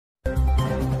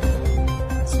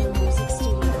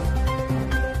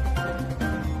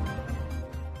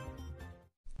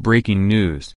Breaking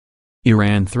news.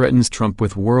 Iran threatens Trump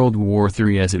with World War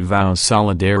III as it vows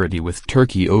solidarity with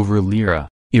Turkey over lira.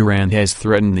 Iran has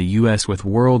threatened the U.S. with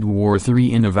World War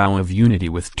III in a vow of unity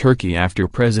with Turkey after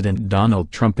President Donald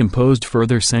Trump imposed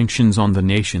further sanctions on the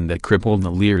nation that crippled the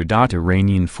lira.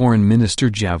 Iranian Foreign Minister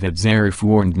Javad Zarif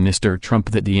warned Mr.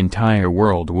 Trump that the entire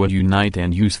world would unite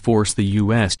and use force the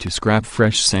U.S. to scrap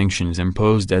fresh sanctions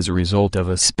imposed as a result of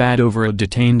a spat over a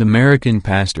detained American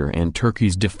pastor and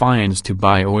Turkey's defiance to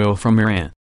buy oil from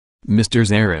Iran. Mr.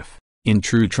 Zarif, in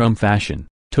true Trump fashion,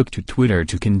 took to Twitter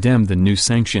to condemn the new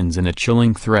sanctions in a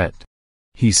chilling threat.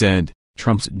 He said,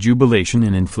 "Trump's jubilation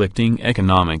in inflicting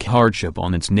economic hardship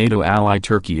on its NATO ally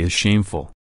Turkey is shameful.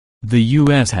 The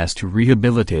U.S. has to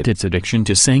rehabilitate its addiction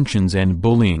to sanctions and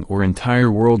bullying, or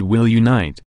entire world will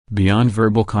unite, beyond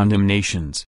verbal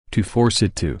condemnations, to force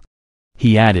it to."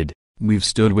 He added, "We've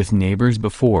stood with neighbors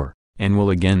before, and will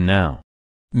again now."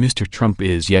 Mr. Trump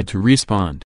is yet to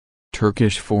respond.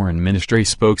 Turkish Foreign Ministry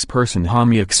spokesperson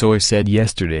Hami Aksoy said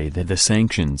yesterday that the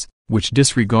sanctions, which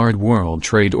disregard World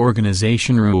Trade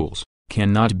Organization rules,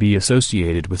 cannot be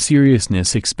associated with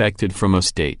seriousness expected from a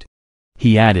state.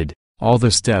 He added, "All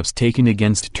the steps taken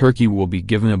against Turkey will be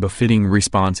given a befitting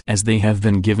response as they have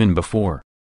been given before."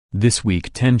 This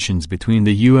week tensions between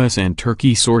the U.S. and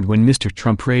Turkey soared when Mr.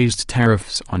 Trump raised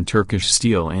tariffs on Turkish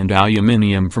steel and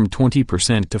aluminium from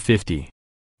 20% to 50%.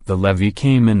 The levy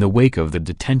came in the wake of the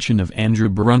detention of Andrew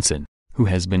Brunson, who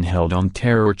has been held on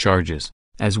terror charges,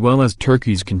 as well as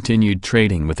Turkey's continued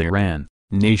trading with Iran,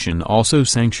 nation also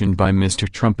sanctioned by Mr.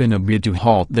 Trump in a bid to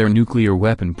halt their nuclear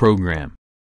weapon program.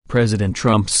 President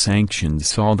Trump's sanctions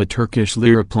saw the Turkish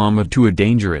lira plummet to a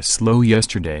dangerous low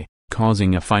yesterday,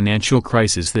 causing a financial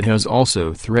crisis that has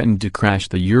also threatened to crash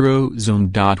the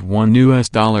Eurozone. One US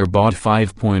dollar bought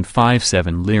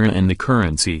 5.57 lira, and the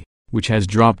currency, which has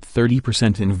dropped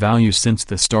 30% in value since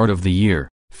the start of the year,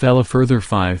 fell a further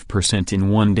 5% in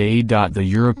one day. The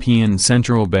European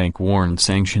Central Bank warned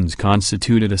sanctions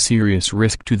constituted a serious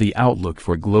risk to the outlook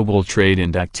for global trade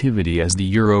and activity, as the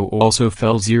euro also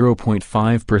fell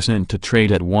 0.5% to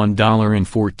trade at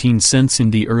 $1.14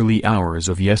 in the early hours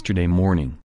of yesterday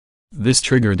morning. This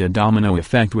triggered a domino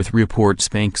effect, with reports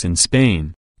banks in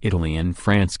Spain, Italy and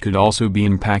France could also be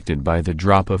impacted by the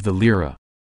drop of the lira.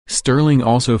 Sterling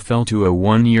also fell to a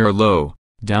one-year low,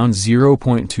 down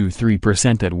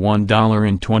 0.23% at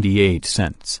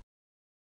 $1.28.